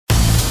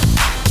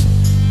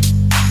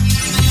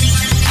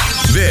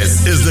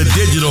This is the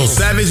Digital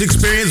Savage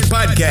Experience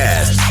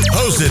Podcast,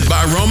 hosted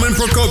by Roman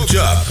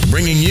Prokopchuk,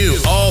 bringing you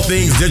all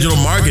things digital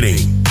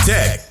marketing,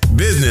 tech,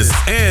 business,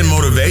 and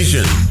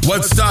motivation.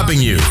 What's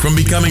stopping you from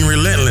becoming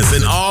relentless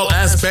in all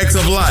aspects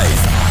of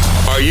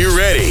life? Are you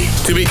ready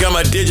to become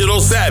a digital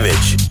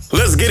savage?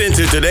 Let's get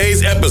into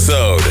today's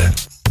episode.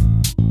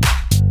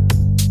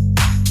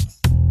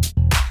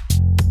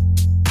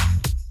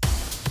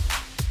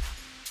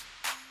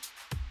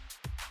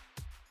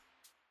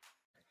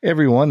 Hey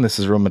everyone, this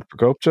is Roman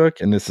Prokopchuk,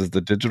 and this is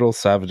the Digital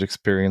Savage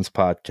Experience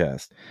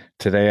Podcast.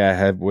 Today I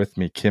have with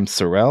me Kim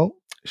Sorrelle.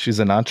 She's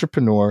an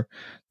entrepreneur,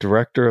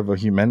 director of a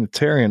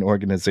humanitarian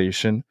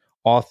organization,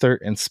 author,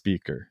 and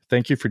speaker.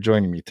 Thank you for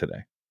joining me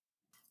today.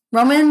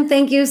 Roman,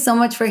 thank you so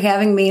much for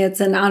having me.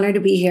 It's an honor to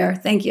be here.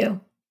 Thank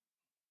you.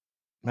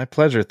 My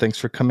pleasure. Thanks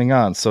for coming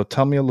on. So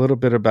tell me a little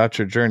bit about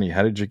your journey.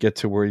 How did you get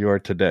to where you are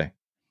today?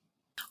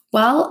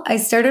 Well, I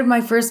started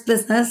my first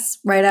business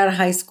right out of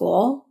high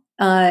school.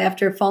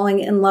 After falling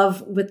in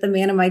love with the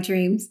man of my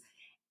dreams.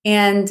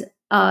 And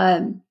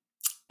then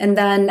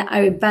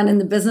I've been in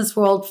the business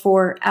world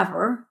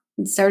forever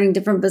and starting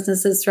different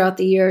businesses throughout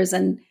the years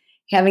and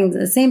having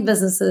the same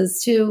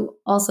businesses too,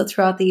 also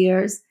throughout the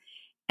years.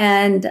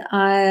 And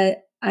I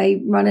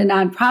run a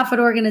nonprofit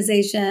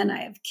organization.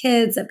 I have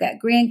kids. I've got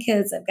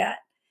grandkids. I've got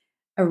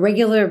a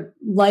regular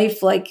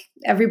life like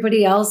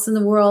everybody else in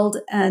the world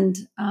and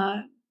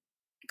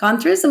gone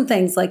through some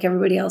things like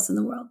everybody else in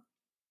the world.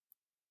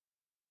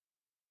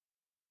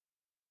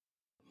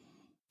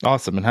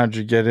 Awesome. And how did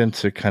you get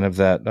into kind of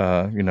that,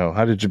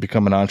 how did you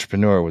become an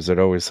entrepreneur? Was it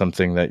always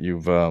something that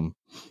you've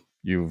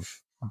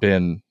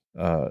been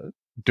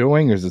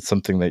doing, or is it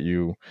something that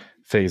you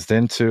phased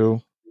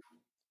into?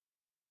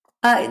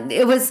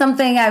 It was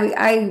something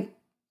I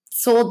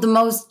sold the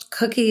most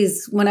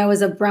cookies when I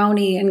was a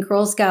brownie in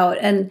Girl Scout.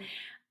 And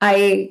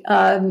I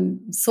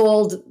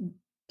sold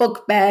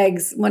book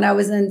bags when I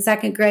was in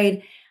second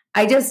grade.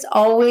 I just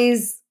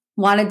always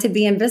wanted to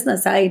be in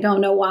business. I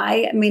don't know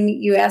why. I mean,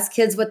 you ask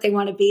kids what they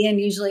want to be, and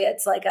usually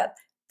it's like a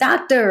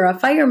doctor, a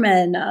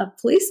fireman, a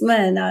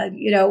policeman,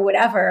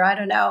 whatever. I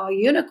don't know, a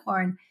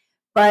unicorn.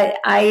 But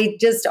I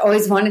just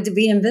always wanted to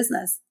be in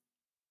business.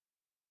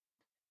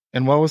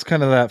 And what was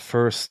kind of that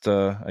first,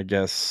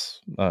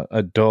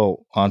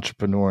 adult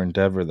entrepreneur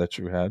endeavor that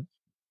you had?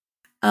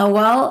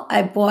 Well,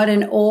 I bought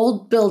an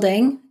old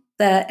building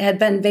that had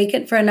been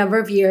vacant for a number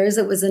of years.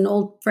 It was an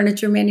old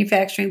furniture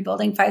manufacturing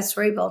building,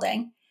 5-story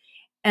building.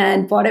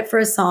 And bought it for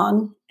a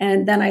song,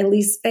 and then I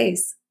leased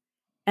space.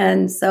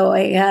 And so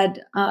I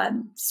had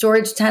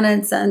storage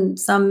tenants and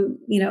some,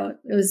 it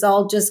was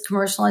all just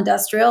commercial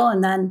industrial,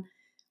 and then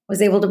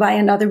was able to buy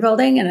another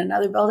building and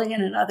another building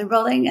and another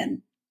building,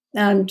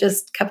 and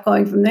just kept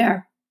going from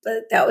there.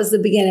 But that was the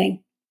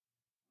beginning.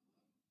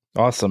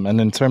 Awesome. And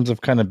in terms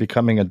of kind of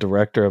becoming a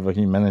director of a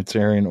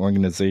humanitarian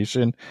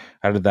organization,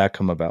 how did that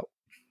come about?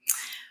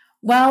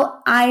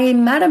 Well, I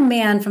met a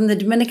man from the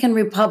Dominican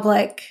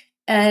Republic,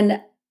 and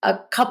a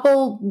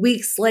couple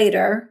weeks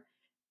later,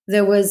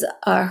 there was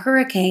a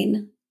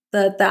hurricane.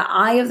 The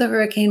eye of the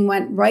hurricane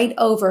went right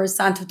over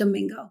Santo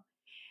Domingo.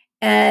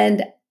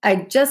 And I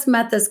just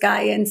met this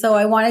guy. And so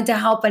I wanted to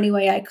help any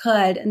way I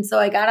could. And so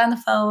I got on the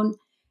phone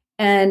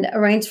and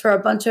arranged for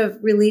a bunch of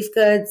relief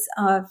goods,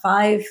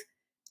 5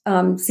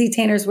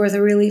 seatainers worth of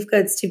relief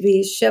goods to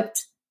be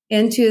shipped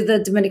into the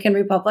Dominican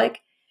Republic.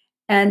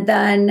 And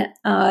then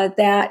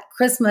that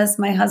Christmas,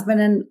 my husband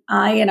and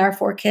I and our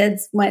 4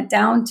 kids went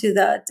down to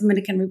the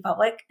Dominican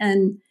Republic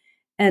and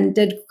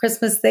did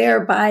Christmas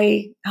there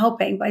by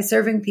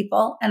serving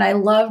people. And I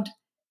loved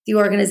the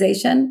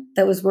organization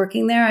that was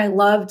working there. I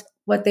loved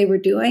what they were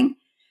doing.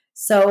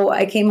 So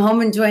I came home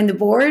and joined the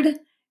board,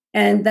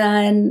 and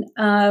then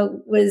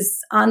was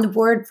on the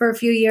board for a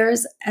few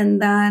years.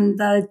 And then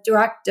the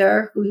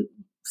director who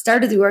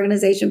started the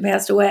organization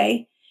passed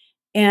away,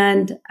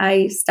 and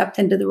I stepped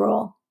into the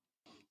role.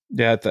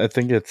 Yeah, I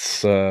think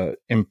it's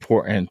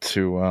important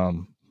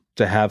to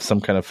have some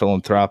kind of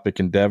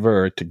philanthropic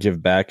endeavor or to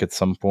give back at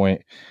some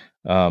point.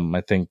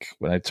 I think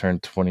when I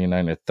turned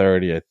 29 or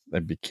 30, I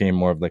became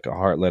more of like a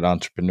heart-led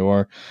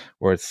entrepreneur,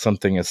 where it's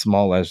something as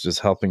small as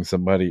just helping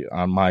somebody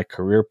on my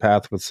career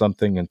path with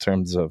something in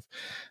terms of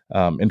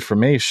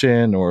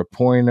information or a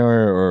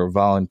pointer or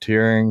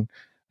volunteering.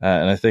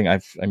 And I think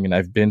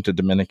I've been to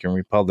Dominican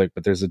Republic,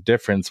 but there's a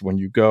difference when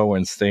you go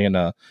and stay in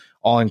a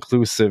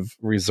all-inclusive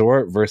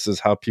resort versus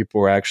how people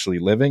are actually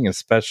living,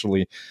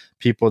 especially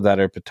people that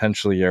are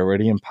potentially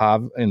already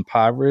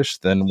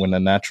impoverished. Then when a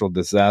natural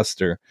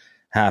disaster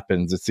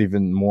happens, it's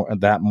even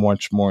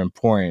much more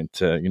important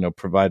to,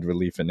 provide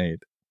relief and aid.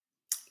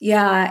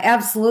 Yeah,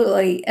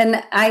 absolutely.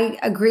 And I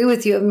agree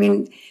with you. I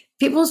mean,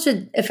 people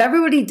should, if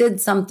everybody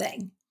did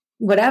something,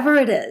 whatever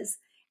it is,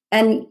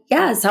 and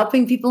yes,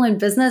 helping people in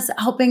business,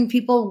 helping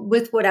people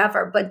with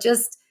whatever, but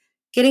just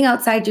getting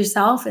outside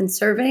yourself and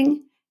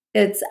serving,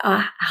 it's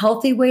a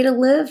healthy way to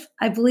live,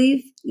 I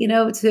believe,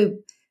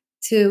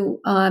 to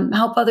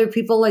help other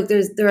people. Like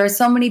there are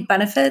so many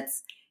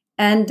benefits,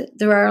 and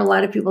there are a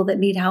lot of people that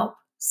need help.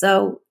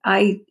 So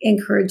I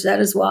encourage that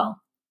as well.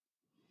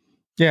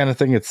 Yeah, and I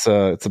think it's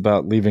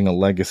about leaving a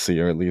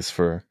legacy, or at least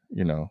for,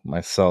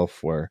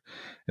 myself, where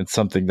it's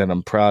something that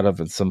I'm proud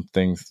of, and some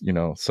things,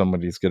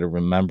 somebody's going to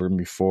remember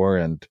me for.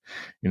 And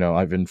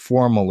I've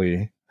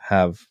informally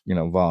have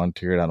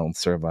volunteered. I don't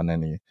serve on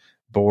any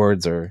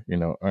boards, or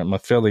or I'm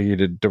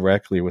affiliated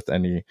directly with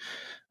any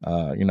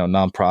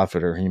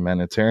nonprofit or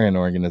humanitarian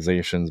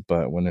organizations.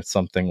 But when it's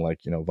something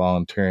like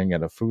volunteering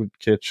at a food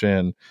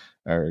kitchen,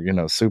 or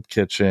soup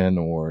kitchen,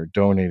 or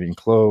donating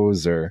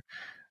clothes, or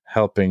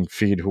helping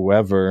feed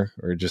whoever,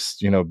 or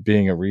just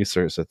being a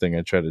resource, I think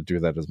I try to do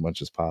that as much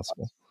as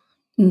possible.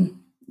 Mm.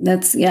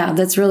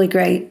 That's really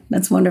great.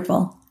 That's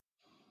wonderful.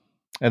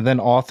 And then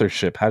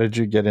authorship, how did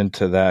you get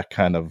into that?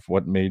 Kind of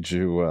what made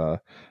you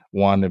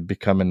want to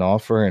become an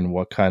author, and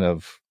what kind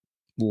of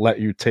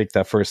let you take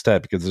that first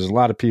step? Because there's a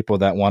lot of people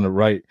that want to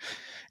write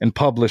and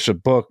publish a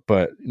book,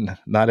 but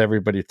not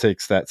everybody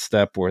takes that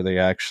step where they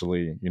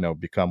actually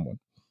become one.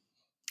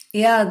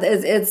 Yeah,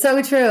 it's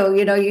so true.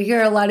 You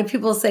hear a lot of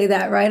people say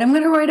that, right? I'm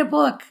going to write a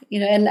book,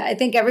 and I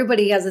think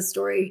everybody has a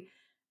story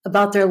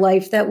about their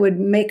life that would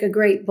make a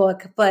great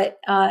book, but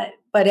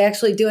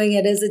actually doing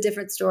it is a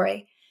different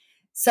story.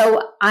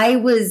 So I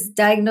was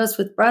diagnosed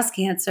with breast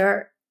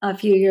cancer a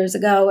few years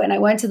ago, and I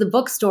went to the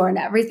bookstore, and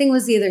everything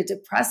was either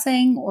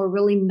depressing or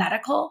really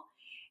medical.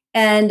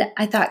 And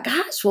I thought,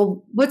 gosh,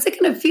 well, what's it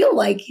going to feel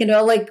like?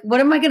 Like,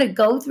 what am I going to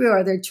go through?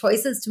 Are there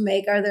choices to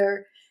make? Are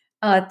there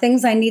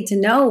things I need to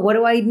know? What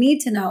do I need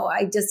to know?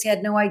 I just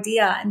had no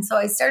idea. And so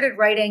I started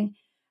writing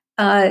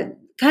uh,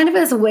 kind of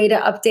as a way to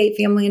update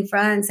family and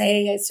friends.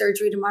 Hey, I have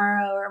surgery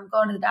tomorrow, or I'm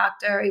going to the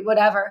doctor, or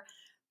whatever.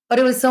 But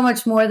it was so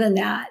much more than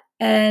that.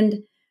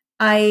 And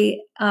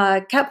I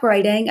kept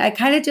writing. I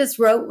kind of just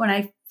wrote when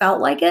I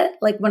felt like it,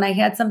 like when I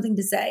had something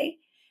to say.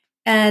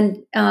 And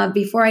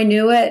before I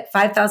knew it,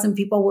 5,000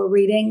 people were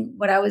reading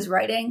what I was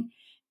writing.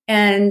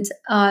 And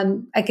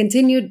I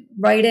continued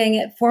writing.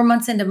 At 4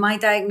 months into my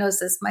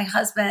diagnosis, my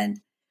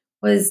husband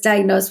was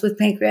diagnosed with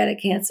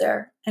pancreatic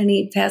cancer, and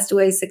he passed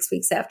away 6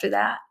 weeks after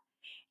that.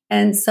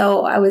 And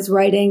so I was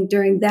writing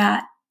during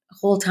that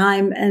whole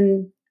time.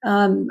 And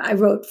I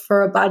wrote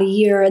for about a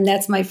year. And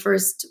that's my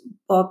first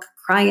book,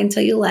 Cry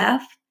Until You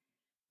Laugh,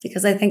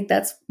 because I think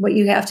that's what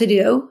you have to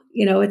do.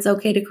 It's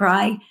okay to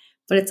cry,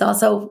 but it's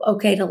also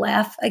okay to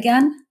laugh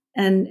again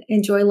and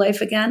enjoy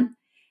life again.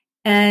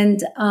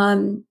 And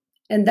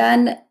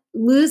then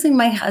losing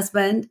my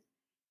husband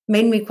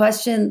made me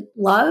question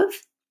love.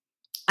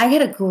 I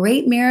had a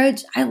great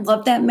marriage. I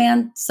loved that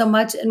man so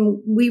much,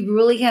 and we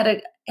really had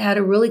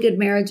a really good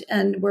marriage,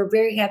 and we're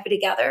very happy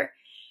together.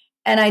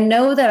 And I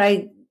know that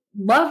I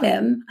love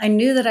him. I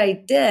knew that I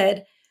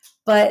did,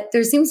 but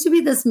there seems to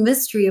be this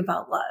mystery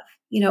about love.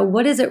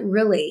 What is it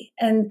really?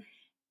 And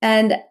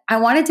I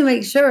wanted to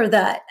make sure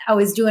that I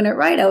was doing it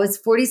right. I was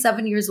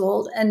 47 years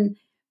old, and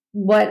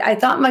what I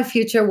thought my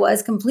future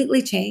was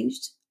completely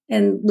changed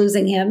in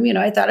losing him.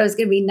 I thought I was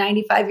going to be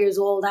 95 years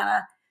old on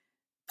a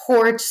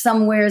porch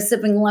somewhere,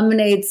 sipping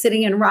lemonade,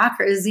 sitting in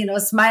rockers,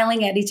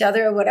 smiling at each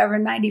other, or whatever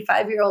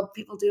 95-year-old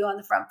people do on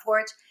the front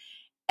porch.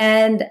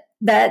 And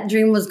that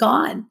dream was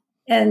gone.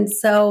 And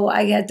so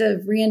I had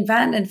to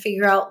reinvent and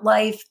figure out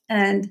life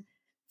and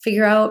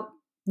figure out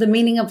the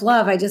meaning of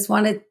love. I just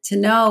wanted to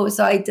know.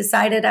 So I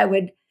decided I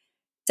would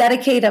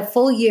dedicate a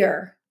full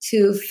year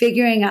to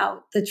figuring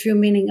out the true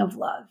meaning of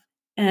love.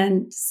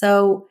 And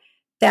so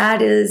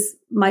that is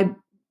my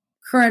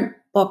current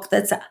book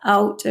that's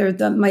out, or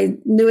my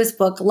newest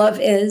book. Love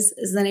is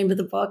the name of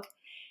the book.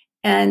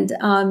 And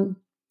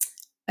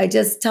I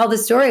just tell the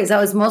stories.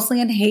 I was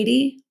mostly in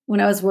Haiti when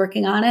I was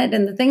working on it.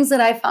 And the things that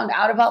I found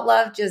out about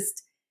love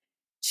just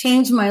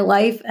changed my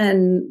life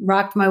and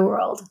rocked my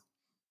world.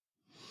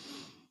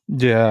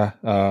 Yeah,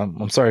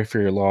 I'm sorry for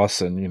your loss,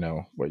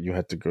 and what you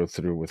had to go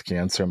through with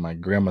cancer. My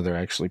grandmother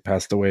actually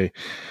passed away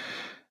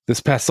this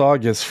past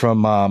August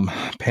from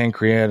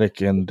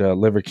pancreatic and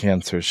liver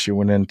cancer. She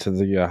went into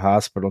the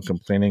hospital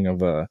complaining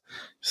of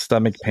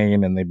stomach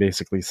pain, and they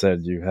basically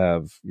said you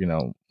have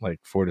like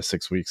 4 to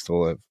 6 weeks to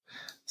live.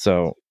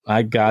 So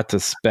I got to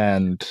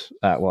spend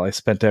I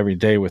spent every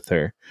day with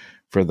her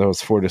for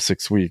those 4 to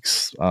 6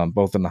 weeks,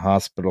 both in the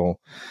hospital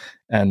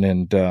and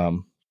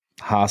in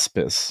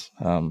hospice.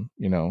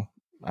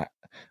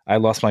 I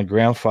lost my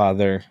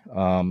grandfather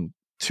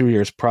 2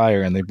 years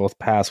prior, and they both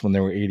passed when they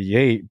were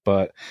 88.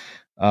 But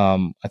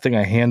I think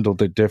I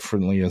handled it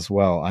differently as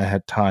well. I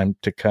had time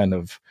to kind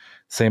of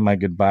say my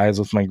goodbyes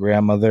with my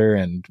grandmother,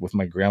 and with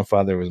my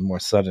grandfather, it was more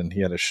sudden.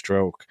 He had a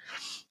stroke,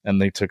 and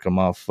they took him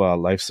off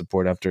life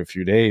support after a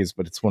few days.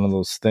 But it's one of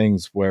those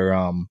things where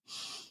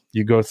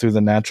you go through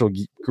the natural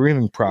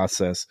grieving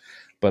process,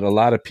 but a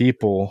lot of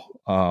people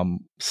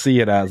see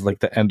it as like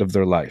the end of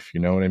their life. You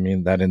know what I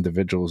mean? That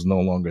individual is no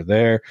longer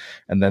there,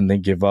 and then they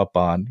give up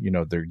on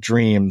their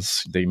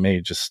dreams. They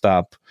may just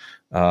stop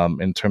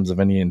in terms of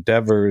any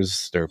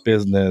endeavors, their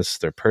business,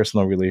 their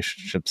personal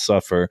relationships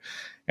suffer.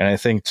 And I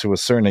think to a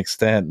certain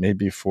extent,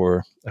 maybe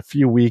for a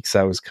few weeks,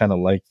 I was kind of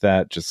like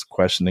that, just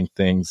questioning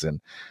things and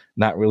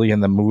not really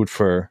in the mood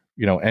for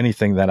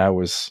anything that I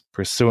was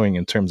pursuing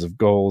in terms of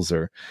goals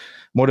or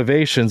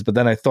motivations. But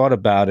then I thought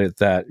about it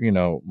that,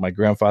 my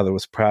grandfather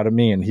was proud of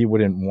me and he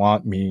wouldn't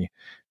want me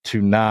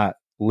to not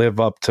live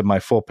up to my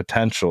full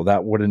potential.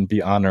 That wouldn't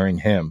be honoring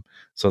him.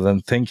 So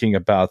then thinking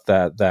about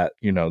that,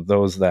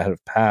 those that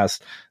have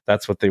passed,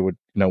 that's what they would,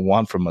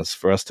 want from us,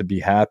 for us to be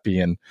happy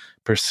and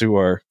pursue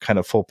our kind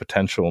of full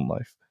potential in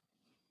life.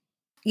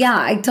 Yeah,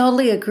 I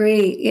totally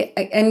agree.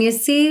 And you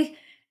see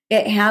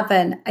it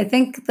happen. I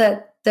think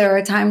that there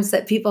are times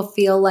that people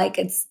feel like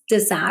it's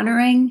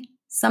dishonoring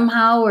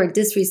somehow or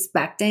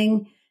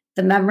disrespecting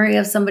the memory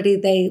of somebody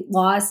they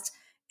lost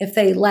if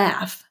they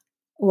laugh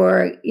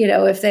or,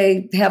 if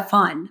they have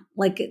fun.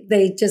 Like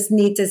they just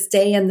need to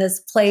stay in this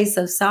place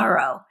of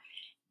sorrow.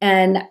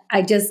 And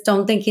I just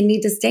don't think you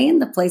need to stay in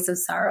the place of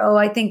sorrow.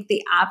 I think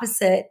the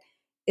opposite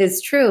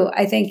is true.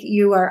 I think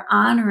you are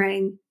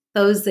honoring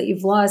those that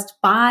you've lost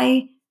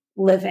by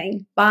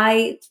living,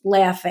 by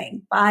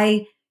laughing,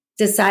 by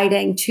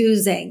deciding,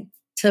 choosing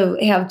to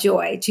have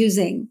joy,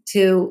 choosing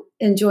to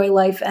enjoy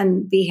life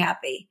and be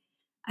happy.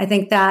 I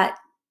think that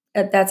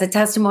that's a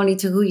testimony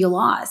to who you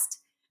lost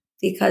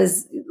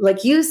because,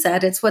 like you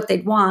said, it's what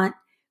they'd want,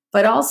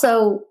 but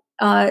also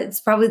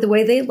it's probably the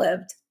way they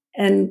lived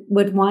and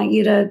would want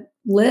you to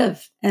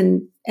live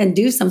and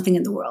do something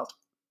in the world.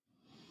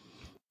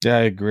 Yeah,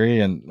 I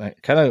agree. And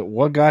kind of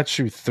what got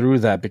you through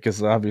that?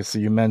 Because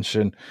obviously you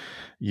mentioned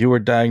you were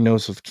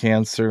diagnosed with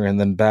cancer and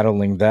then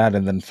battling that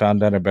and then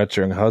found out about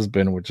your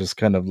husband, which is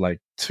kind of like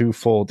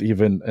twofold,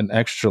 even an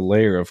extra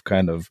layer of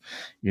kind of,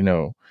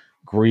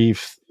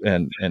 grief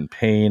and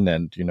pain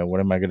and, what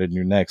am I going to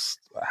do next?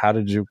 How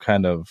did you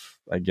kind of,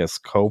 I guess,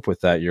 cope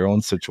with that, your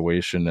own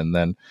situation, and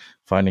then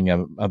finding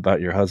out about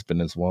your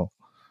husband as well?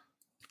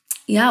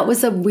 Yeah, it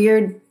was a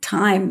weird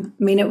time.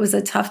 I mean, it was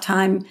a tough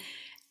time.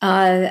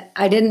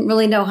 I didn't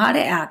really know how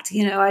to act,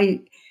 and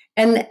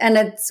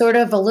it's sort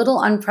of a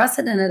little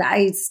unprecedented.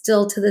 I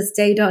still to this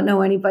day don't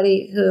know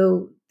anybody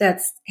who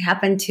that's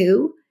happened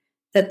to,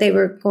 that they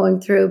were going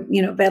through,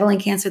 battling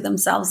cancer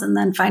themselves and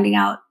then finding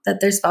out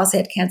that their spouse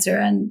had cancer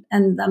and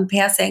them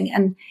passing.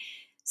 And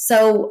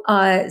so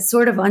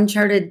sort of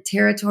uncharted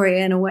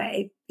territory in a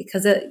way,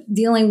 because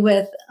dealing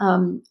with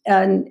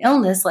an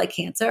illness like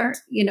cancer,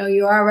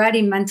 you're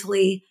already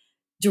mentally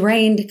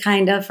drained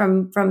kind of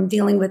from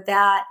dealing with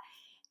that.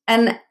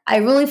 And I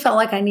really felt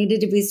like I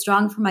needed to be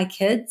strong for my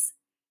kids.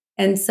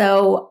 And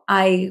so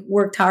I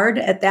worked hard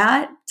at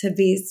that to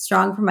be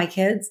strong for my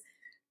kids.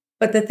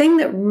 But the thing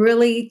that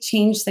really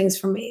changed things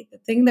for me, the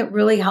thing that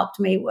really helped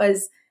me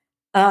was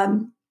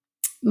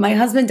my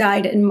husband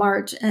died in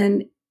March.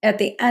 And at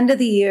the end of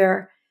the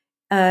year,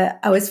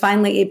 I was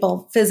finally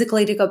able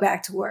physically to go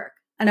back to work.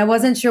 And I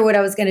wasn't sure what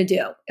I was going to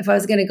do. If I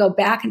was going to go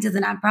back into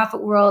the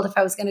nonprofit world, if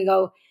I was going to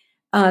go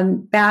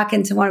back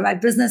into one of my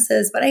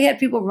businesses, but I had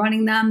people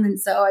running them. And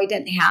so I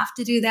didn't have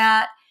to do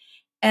that.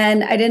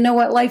 And I didn't know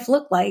what life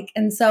looked like.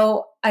 And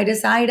so I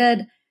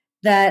decided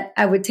that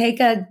I would take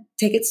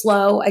it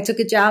slow. I took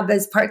a job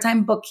as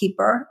part-time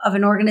bookkeeper of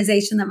an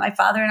organization that my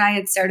father and I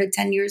had started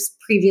 10 years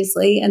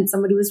previously and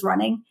somebody was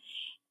running.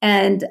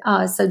 And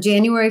so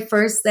January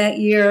 1st that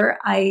year,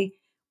 I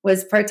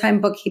was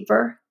part-time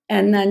bookkeeper.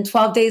 And then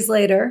 12 days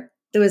later,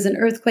 there was an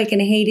earthquake in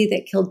Haiti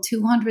that killed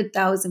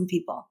 200,000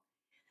 people.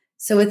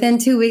 So within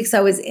 2 weeks,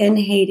 I was in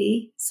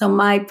Haiti. So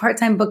my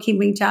part-time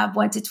bookkeeping job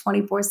went to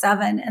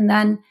 24/7. And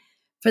then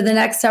for the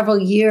next several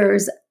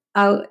years,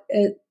 at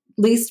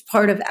least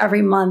part of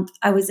every month,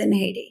 I was in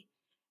Haiti.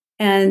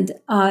 And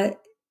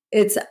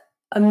it's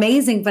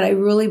amazing, but I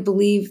really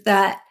believe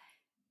that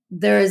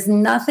there is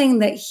nothing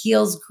that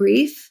heals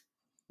grief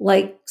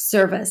like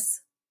service.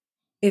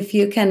 If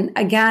you can,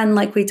 again,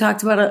 like we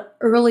talked about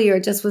earlier,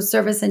 just with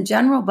service in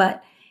general,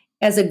 but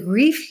as a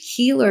grief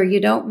healer,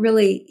 you don't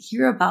really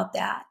hear about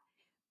that.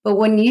 But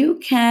when you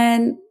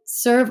can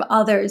serve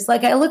others,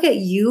 like I look at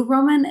you,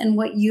 Roman, and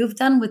what you've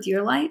done with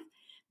your life,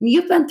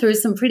 you've been through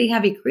some pretty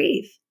heavy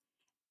grief.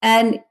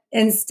 And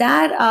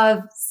instead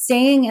of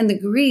staying in the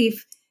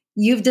grief,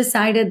 you've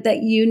decided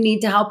that you need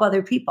to help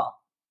other people.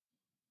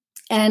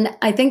 And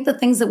I think the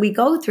things that we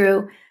go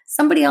through,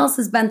 somebody else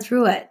has been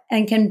through it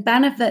and can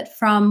benefit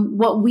from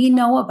what we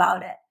know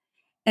about it.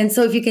 And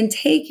so if you can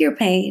take your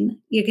pain,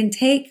 you can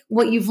take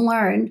what you've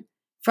learned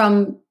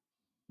from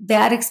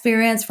that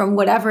experience, from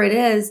whatever it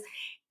is,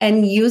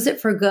 and use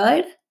it for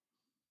good,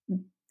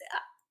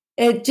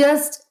 it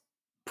just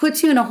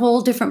puts you in a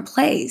whole different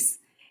place.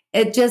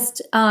 It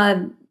just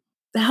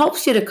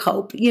helps you to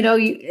cope.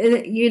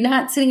 You're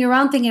not sitting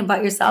around thinking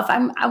about yourself.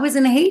 I was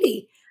in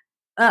Haiti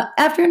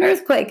after an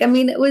earthquake. I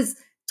mean, it was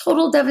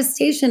total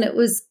devastation. It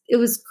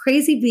was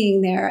crazy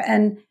being there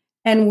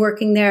and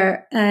working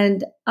there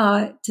and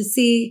to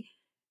see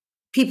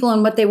people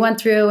and what they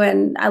went through.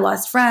 And I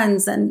lost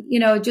friends, and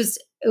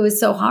it was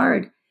so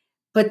hard.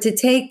 But to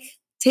take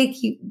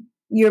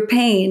your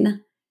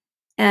pain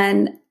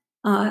and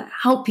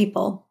help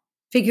people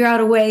figure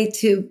out a way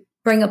to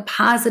bring a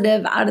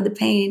positive out of the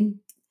pain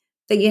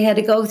that you had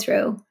to go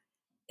through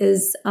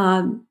is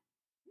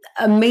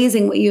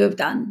amazing. What you have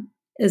done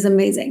is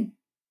amazing.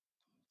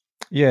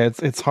 Yeah,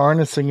 it's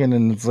harnessing it,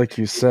 and it's like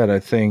you said. I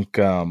think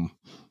I've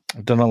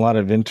done a lot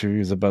of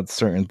interviews about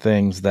certain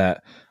things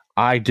that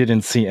I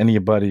didn't see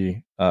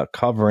anybody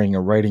covering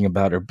or writing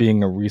about or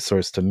being a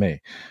resource to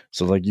me.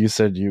 So, like you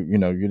said, you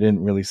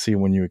didn't really see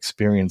when you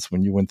experienced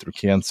when you went through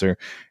cancer,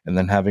 and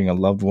then having a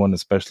loved one,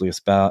 especially a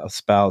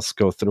spouse,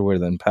 go through it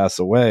and then pass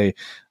away.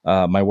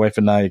 My wife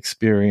and I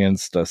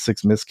experienced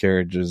 6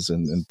 miscarriages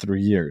in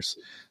 3 years.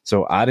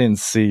 So I didn't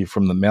see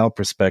from the male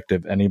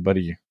perspective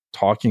anybody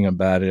talking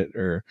about it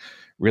or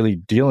really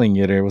dealing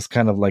it. It was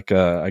kind of like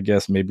I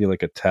guess maybe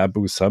like a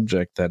taboo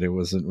subject that it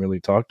wasn't really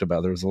talked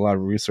about. There was a lot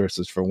of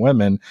resources for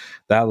women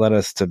that led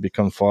us to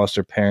become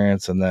foster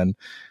parents and then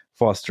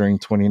fostering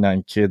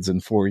 29 kids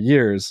in 4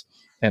 years.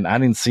 And I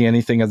didn't see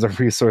anything as a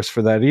resource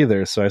for that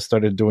either. So I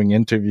started doing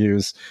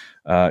interviews,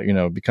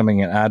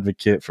 becoming an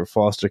advocate for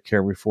foster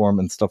care reform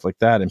and stuff like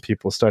that. And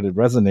people started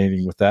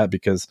resonating with that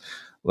because,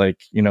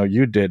 like,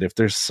 you did, if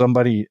there's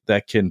somebody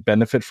that can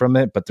benefit from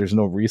it, but there's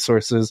no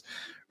resources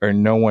or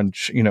no one,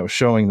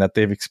 showing that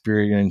they've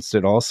experienced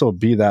it, also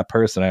be that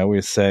person. I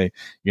always say,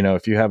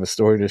 if you have a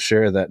story to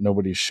share that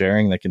nobody's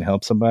sharing that can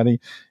help somebody,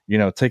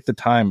 take the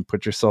time,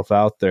 put yourself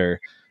out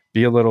there,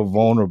 be a little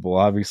vulnerable.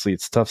 Obviously,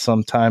 it's tough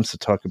sometimes to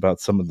talk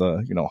about some of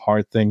the,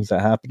 hard things that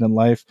happen in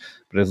life,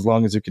 but as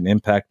long as you can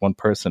impact one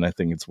person, I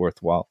think it's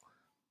worthwhile.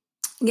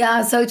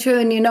 Yeah, so true.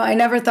 And I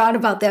never thought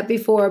about that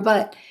before,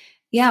 but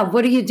yeah,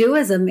 what do you do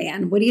as a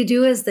man? What do you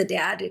do as the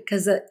dad?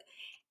 Because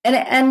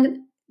and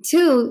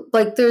too,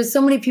 like there's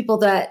so many people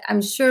that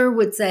I'm sure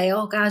would say,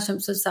 "Oh gosh, I'm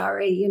so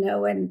sorry,"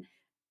 and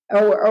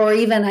or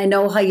even I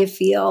know how you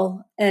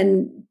feel,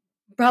 and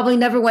probably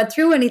never went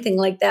through anything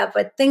like that,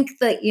 but think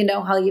that you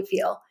know how you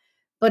feel.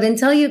 But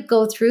until you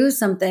go through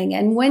something,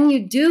 and when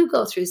you do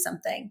go through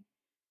something,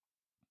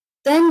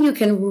 then you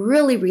can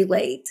really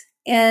relate.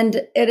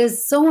 And it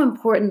is so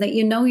important that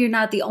you're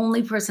not the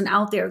only person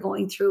out there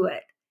going through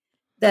it,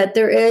 that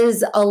there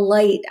is a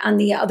light on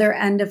the other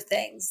end of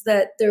things,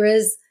 that there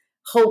is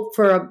hope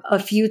for a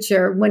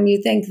future when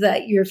you think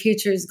that your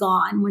future is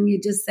gone, when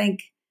you just think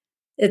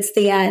it's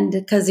the end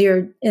because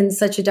you're in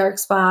such a dark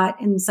spot,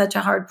 in such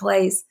a hard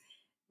place.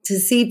 To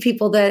see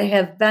people that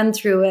have been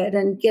through it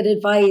and get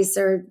advice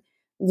or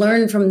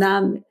learn from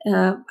them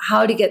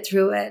how to get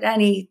through it,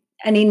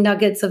 any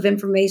nuggets of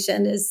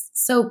information is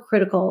so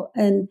critical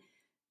and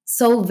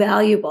so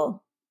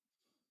valuable.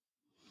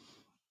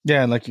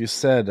 Yeah, and like you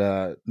said,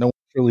 no one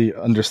really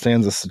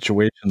understands the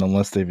situation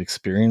unless they've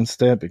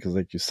experienced it. Because,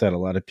 like you said, a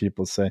lot of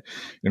people say,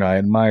 I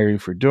admire you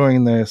for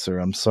doing this, or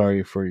I'm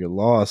sorry for your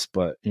loss.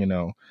 But,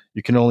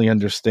 you can only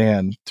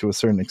understand to a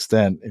certain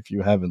extent if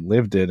you haven't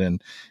lived it.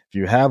 And if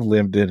you have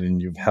lived it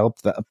and you've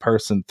helped that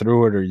person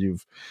through it, or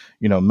you've,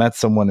 met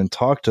someone and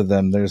talked to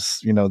them,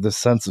 there's, this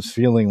sense of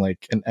feeling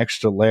like an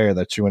extra layer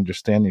that you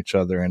understand each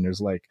other. And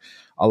there's like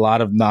a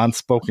lot of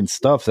non-spoken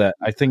stuff that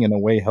I think in a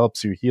way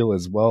helps you heal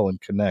as well and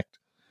connect.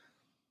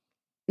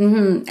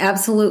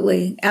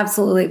 Absolutely,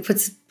 absolutely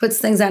puts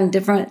things on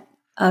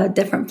a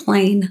different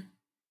plane.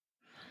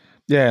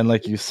 Yeah, and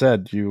like you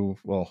said,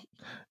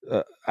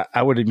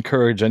 I would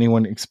encourage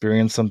anyone to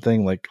experience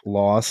something like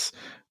loss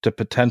to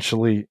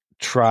potentially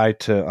try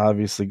to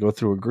obviously go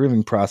through a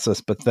grieving process,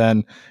 but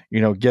then,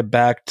 get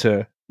back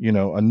to,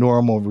 a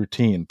normal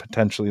routine,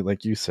 potentially,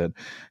 like you said,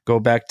 go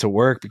back to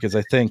work, because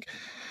I think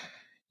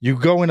you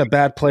go in a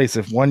bad place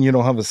if, one, you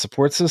don't have a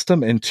support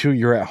system, and two,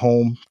 you're at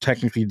home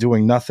technically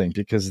doing nothing,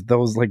 because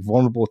those like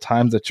vulnerable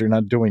times that you're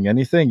not doing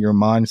anything, your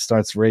mind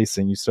starts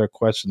racing, you start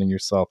questioning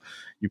yourself,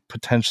 you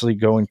potentially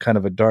go in kind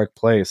of a dark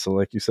place. So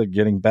like you said,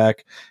 getting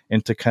back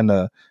into kind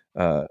of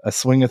a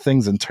swing of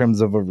things in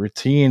terms of a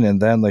routine, and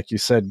then like you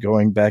said,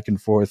 going back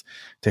and forth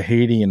to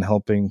Haiti and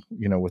helping,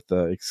 with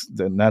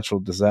the natural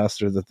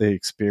disaster that they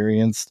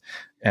experienced,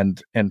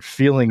 and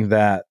feeling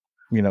that,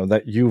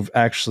 that you've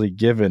actually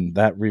given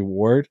that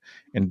reward,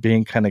 and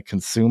being kind of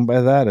consumed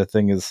by that, I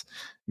think is,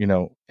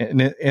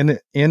 in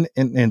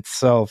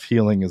itself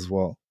healing as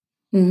well.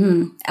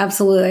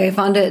 Absolutely, I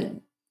found it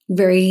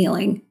very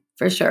healing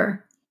for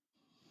sure.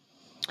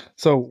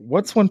 So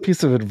what's one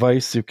piece of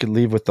advice you could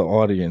leave with the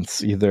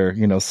audience, either,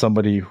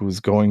 somebody who's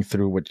going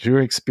through what you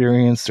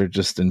experienced or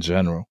just in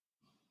general?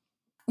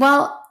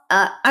 Well,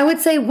 I would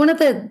say one of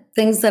the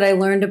things that I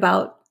learned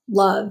about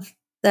love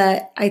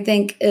that I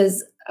think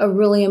is a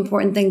really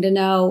important thing to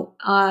know.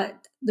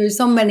 There's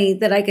so many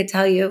that I could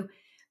tell you,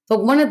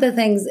 but one of the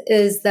things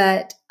is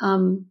that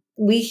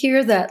we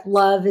hear that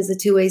love is a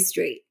two-way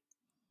street,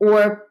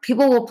 or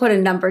people will put a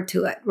number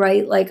to it,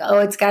 right? Like, oh,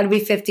 it's got to be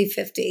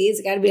 50-50.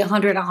 It's got to be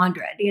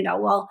 100-100.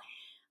 Well,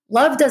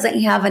 love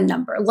doesn't have a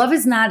number. Love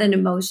is not an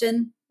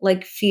emotion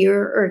like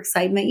fear or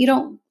excitement. You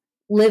don't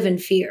live in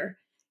fear.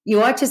 You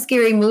watch a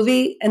scary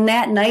movie and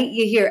that night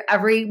you hear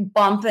every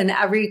bump and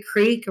every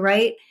creak,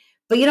 right?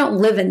 But you don't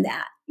live in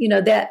that.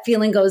 That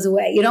feeling goes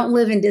away. You don't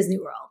live in Disney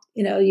World.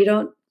 You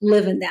don't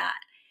live in that.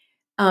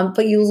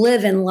 But you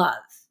live in love.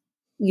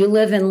 You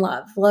live in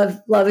love.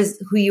 Love is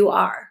who you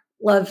are.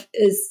 Love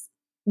is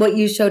what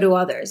you show to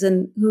others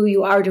and who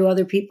you are to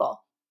other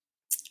people.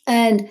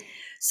 And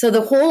So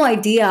the whole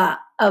idea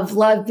of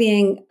love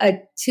being a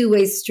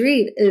two-way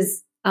street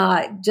is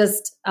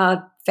just a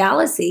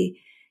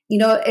fallacy. You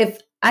know, if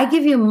I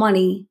give you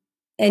money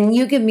and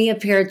you give me a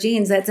pair of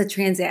jeans, that's a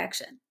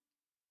transaction.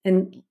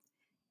 And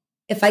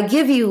if I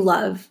give you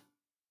love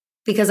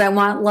because I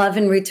want love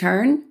in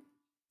return,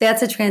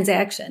 that's a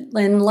transaction.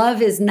 And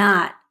love is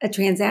not a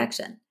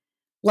transaction.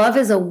 Love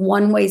is a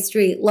one-way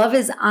street. Love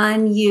is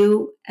on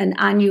you and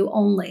on you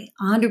only,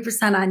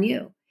 100% on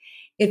you.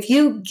 If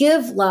you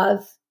give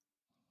love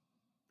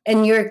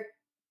and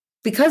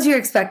because you're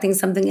expecting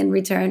something in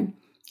return,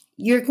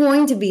 you're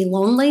going to be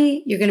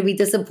lonely, you're going to be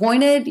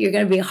disappointed, you're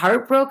going to be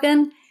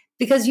heartbroken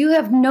because you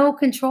have no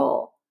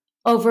control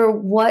over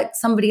what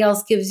somebody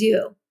else gives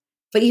you,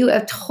 but you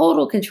have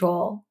total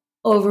control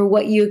over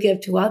what you give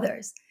to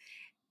others.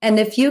 And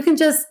if you can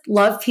just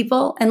love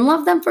people and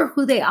love them for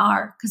who they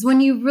are, because when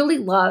you really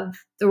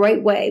love the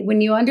right way,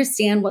 when you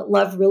understand what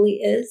love really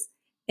is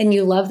and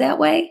you love that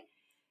way,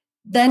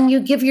 then you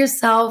give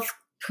yourself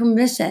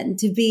permission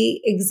to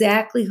be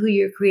exactly who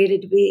you're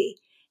created to be.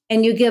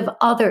 And you give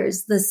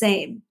others the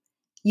same.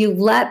 You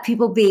let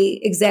people be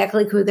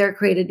exactly who they're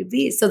created to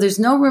be. So there's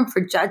no room for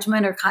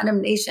judgment or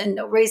condemnation,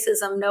 no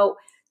racism, no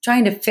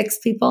trying to fix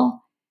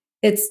people.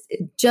 It's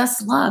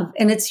just love.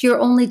 And it's your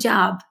only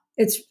job.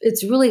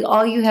 It's really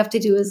all you have to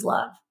do is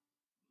love.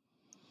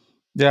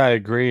 Yeah, I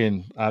agree.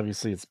 And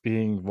obviously it's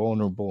being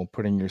vulnerable,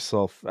 putting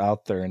yourself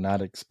out there and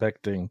not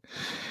expecting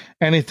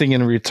anything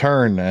in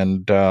return.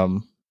 And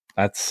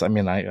that's, I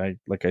mean, I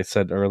like I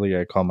said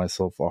earlier, I call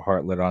myself a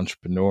heart-led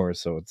entrepreneur.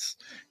 So it's,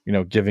 you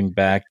know, giving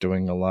back,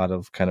 doing a lot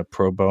of kind of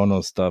pro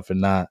bono stuff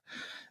and not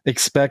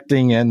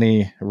expecting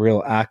any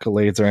real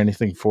accolades or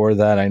anything for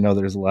that. I know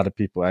there's a lot of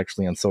people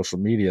actually on social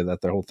media that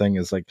their whole thing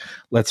is like,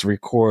 let's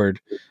record,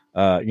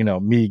 you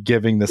know, me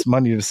giving this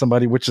money to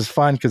somebody, which is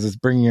fine because it's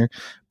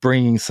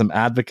bringing some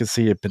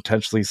advocacy and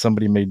potentially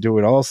somebody may do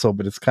it also,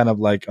 but it's kind of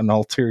like an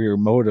ulterior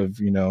motive,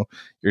 you know,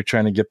 you're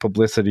trying to get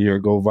publicity or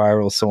go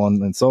viral, so on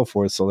and so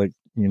forth. So like,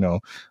 you know,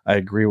 I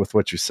agree with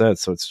what you said.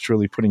 So it's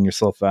truly putting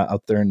yourself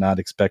out there and not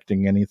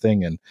expecting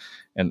anything and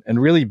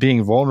really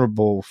being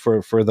vulnerable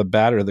for the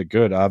bad or the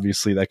good.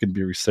 Obviously that could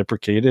be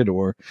reciprocated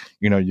or,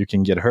 you know, you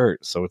can get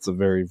hurt. So it's a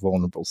very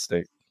vulnerable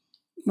state.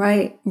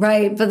 Right.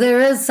 But there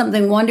is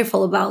something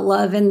wonderful about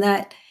love in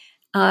that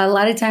a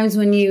lot of times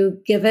when you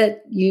give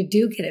it, you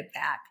do get it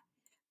back.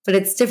 But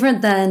it's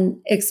different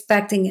than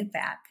expecting it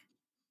back.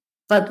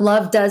 But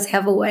love does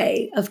have a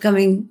way of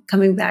coming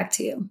back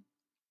to you.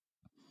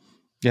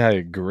 Yeah, I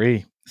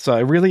agree. So I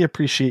really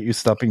appreciate you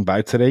stopping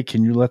by today.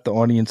 Can you let the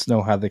audience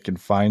know how they can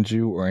find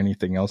you or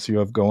anything else you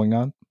have going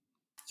on?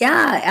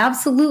 Yeah,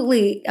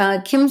 absolutely.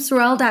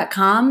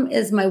 KimSorrelle.com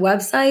is my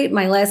website.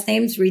 My last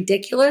name's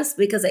ridiculous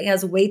because it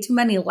has way too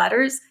many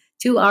letters,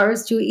 2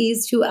 R's, 2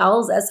 E's, 2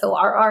 L's,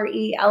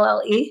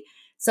 SORRELLE.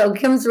 So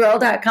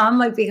KimSorrelle.com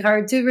might be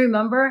hard to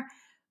remember,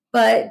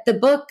 but the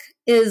book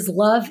is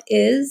Love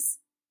Is.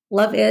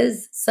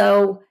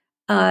 So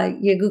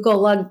you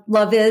Google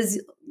Love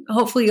Is.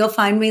 Hopefully you'll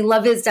find me,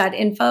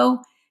 loveis.info.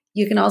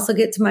 You can also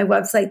get to my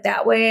website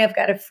that way. I've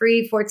got a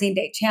free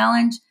 14-day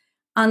challenge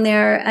on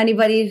there.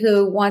 Anybody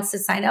who wants to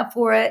sign up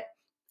for it,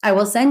 I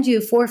will send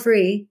you for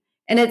free.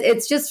 And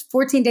it's just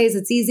 14 days.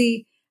 It's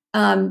easy.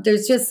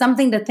 There's just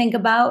something to think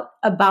about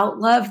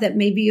love that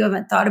maybe you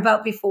haven't thought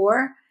about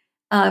before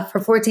for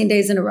 14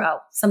 days in a row,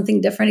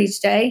 something different each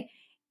day.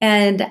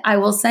 And I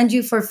will send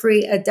you for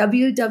free a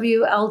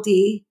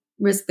WWLD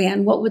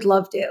wristband. What would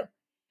love do?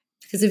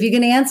 Because if you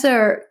can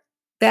answer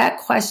that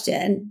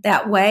question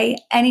that way,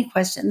 any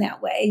question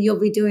that way, you'll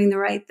be doing the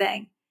right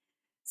thing.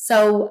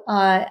 So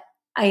I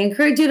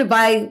encourage you to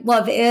buy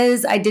Love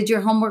Is. I did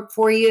your homework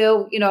for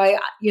you. You know,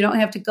 you don't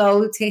have to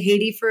go to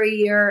Haiti for a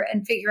year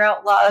and figure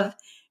out love.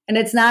 And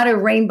it's not a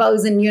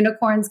rainbows and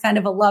unicorns kind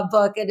of a love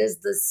book. It is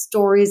the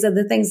stories of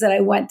the things that I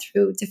went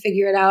through to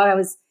figure it out. I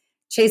was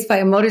chased by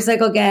a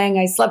motorcycle gang.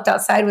 I slept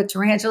outside with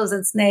tarantulas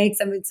and snakes.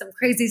 I mean, some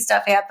crazy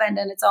stuff happened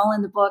and it's all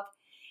in the book.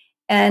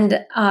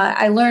 And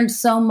I learned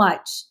so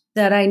much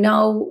that I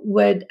know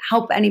would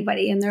help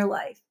anybody in their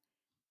life.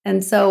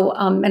 And so,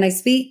 and I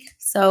speak,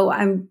 so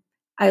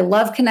I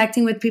love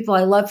connecting with people.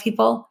 I love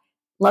people,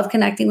 love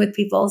connecting with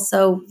people.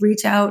 So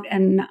reach out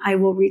and I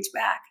will reach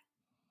back.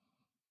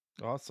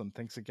 Awesome.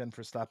 Thanks again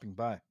for stopping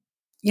by.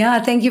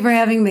 Yeah. Thank you for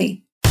having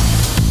me.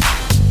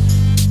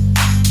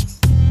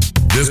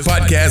 This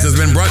podcast has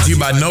been brought to you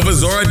by Nova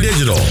Zora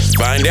Digital.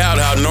 Find out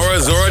how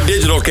Nova Zora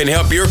Digital can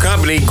help your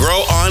company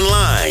grow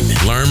online.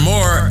 Learn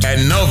more at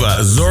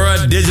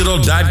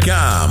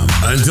novazoradigital.com.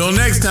 Until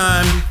next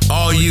time,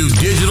 all you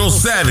digital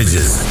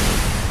savages.